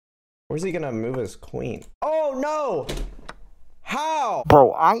Where's he gonna move his queen? Oh no! How?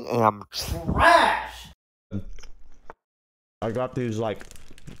 Bro, I am trash! I got these like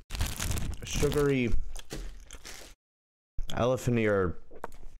sugary elephant ear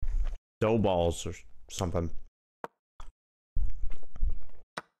dough balls or something.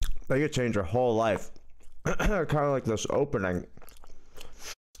 They could change your whole life. Kind of like this opening.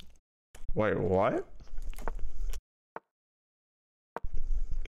 Wait, what?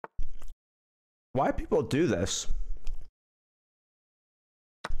 Why people do this?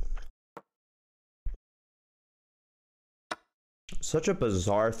 Such a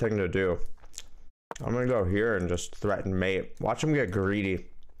bizarre thing to do. I'm gonna go here and just threaten mate. Watch him get greedy.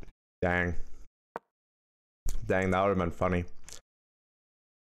 Dang. Dang, that would have been funny.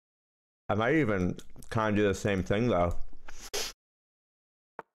 I might even kind of do the same thing though.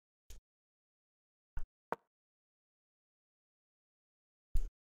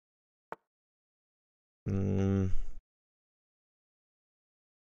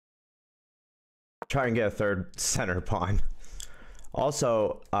 Try and get a third center pawn.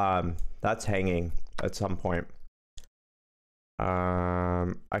 Also, that's hanging at some point.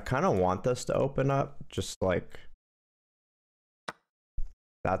 I kind of want this to open up, just like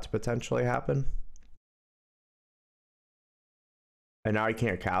that to potentially happen. And now I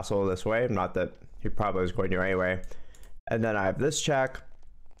can't castle this way, not that he probably was going to anyway. And then I have this check.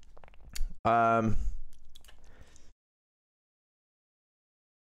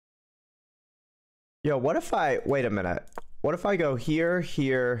 Yo, what if I, wait a minute. What if I go here,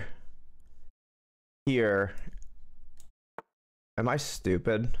 here, here? Am I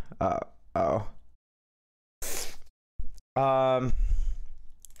stupid? Oh. All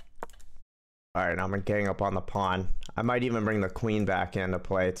right, now I'm gonna gang up on the pawn. I might even bring the queen back into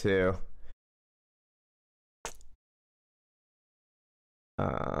play too.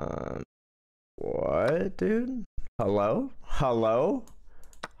 What, dude? Hello? Hello?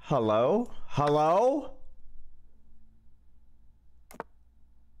 Hello? Hello?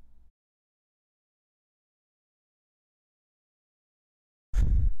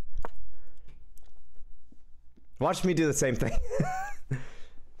 Watch me do the same thing.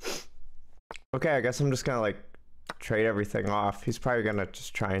 Okay, I guess I'm just gonna like trade everything off. He's probably gonna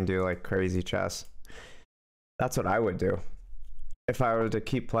just try and do like crazy chess. That's what I would do. If I were to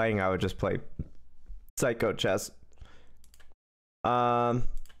keep playing, I would just play psycho chess.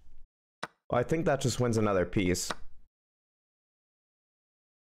 Well, I think that just wins another piece.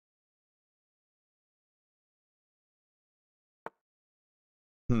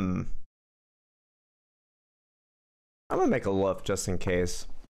 I'm gonna make a look just in case.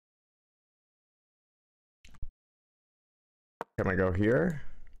 Can I go here?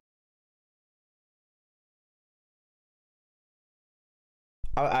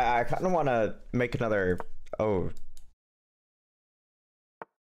 I kind of want to make another.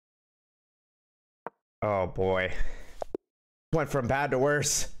 Oh boy, went from bad to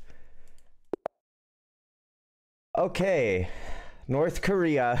worse. Okay, North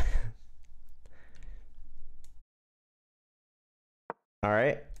Korea. All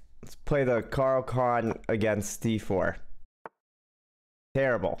right, let's play the Carl Khan against D4.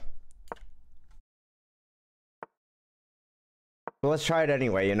 Terrible. But let's try it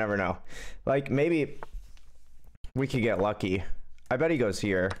anyway. You never know. Like, maybe we could get lucky. I bet he goes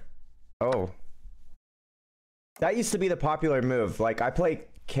here. Oh. That used to be the popular move. Like, I play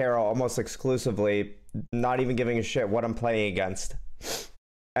Carol almost exclusively, not even giving a shit what I'm playing against.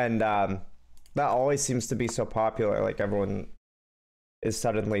 And that always seems to be so popular. Like, everyone is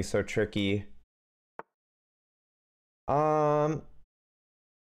suddenly so tricky. I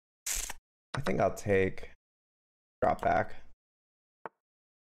think I'll take drop back.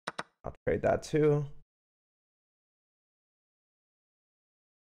 I'll trade that too.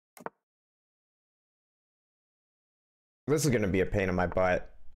 This is gonna be a pain in my butt.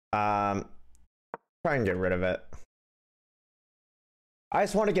 Try and get rid of it. I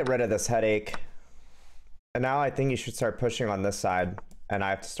just want to get rid of this headache. And now I think you should start pushing on this side, and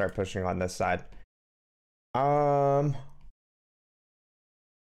I have to start pushing on this side.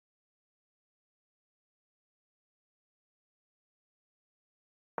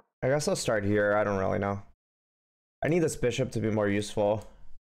 I guess I'll start here. I don't really know. I need this bishop to be more useful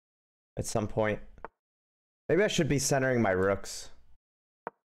at some point. Maybe I should be centering my rooks.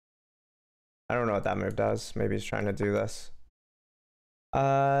 I don't know what that move does. Maybe he's trying to do this.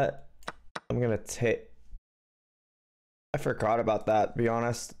 I'm gonna take... I forgot about that, to be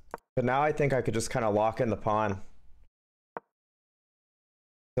honest. But now I think I could just kind of lock in the pawn.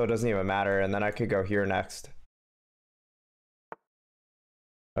 So it doesn't even matter, and then I could go here next.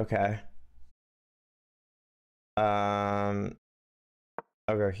 Okay. I'll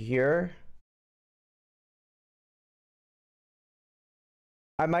go here.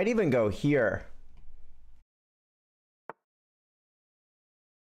 I might even go here.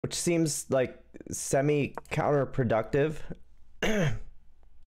 Which seems like semi-counterproductive.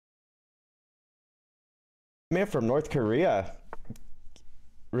 Man from North Korea.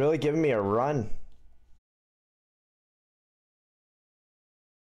 Really giving me a run.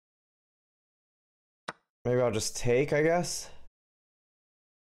 Maybe I'll just take, I guess.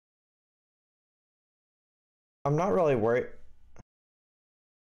 I'm not really worried.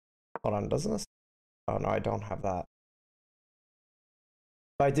 Hold on, doesn't this? Oh no, I don't have that.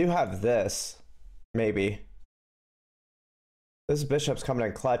 But I do have this. Maybe. This bishop's coming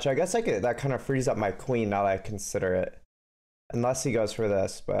in clutch. I guess that kind of frees up my queen now that I consider it. Unless he goes for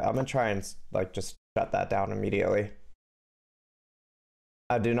this, but I'm gonna try and like just shut that down immediately.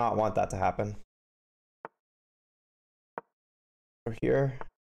 I do not want that to happen. Over here.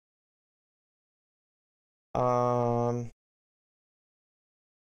 Oh,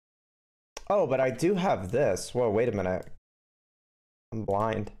 but I do have this. Whoa, wait a minute. I'm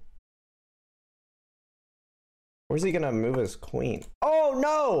blind. Where's he gonna move his queen? Oh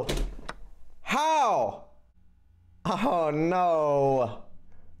no! How? Oh no!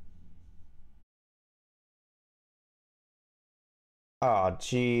 Oh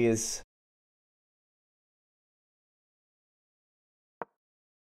jeez.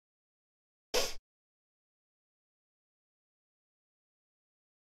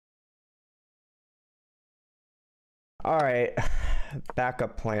 All right,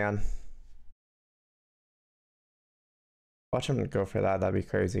 backup plan. Watch him go for that. That'd be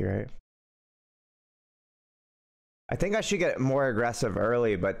crazy, right? I think I should get more aggressive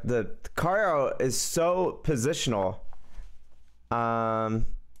early, but the Kaido is so positional. I'll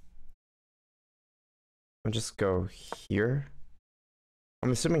just go here.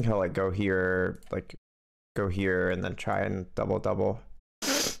 I'm assuming he'll like go here, and then try and double.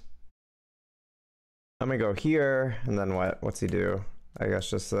 I'm gonna go here, and then what? What's he do? I guess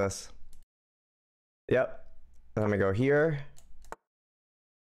just this. Yep. Then I'm gonna go here.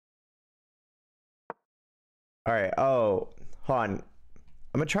 All right. Oh, hold on. I'm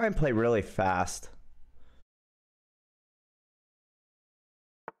gonna try and play really fast.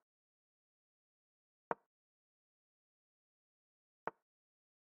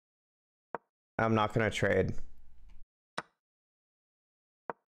 I'm not gonna trade.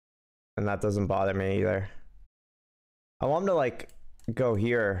 And that doesn't bother me either. I want him to like go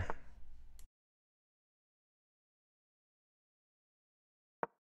here.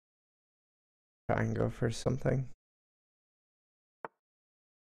 Try and go for something.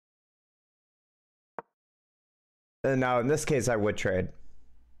 Now in this case I would trade.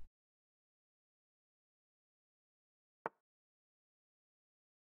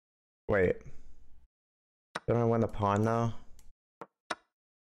 Wait. Don't I win the pawn though?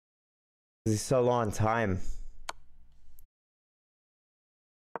 He's so low on time.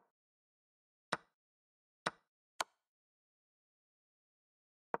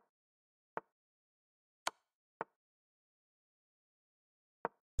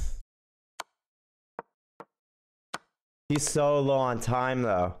 He's so low on time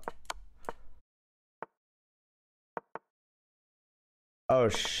though. Oh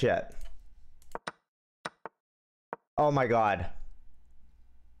shit. Oh my god.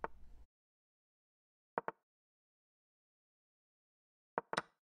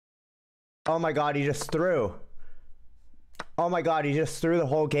 Oh my god, he just threw. Oh my god, he just threw the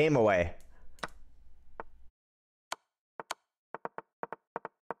whole game away.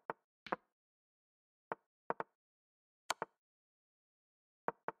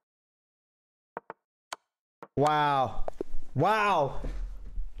 Wow. Wow.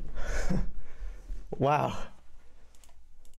 Wow.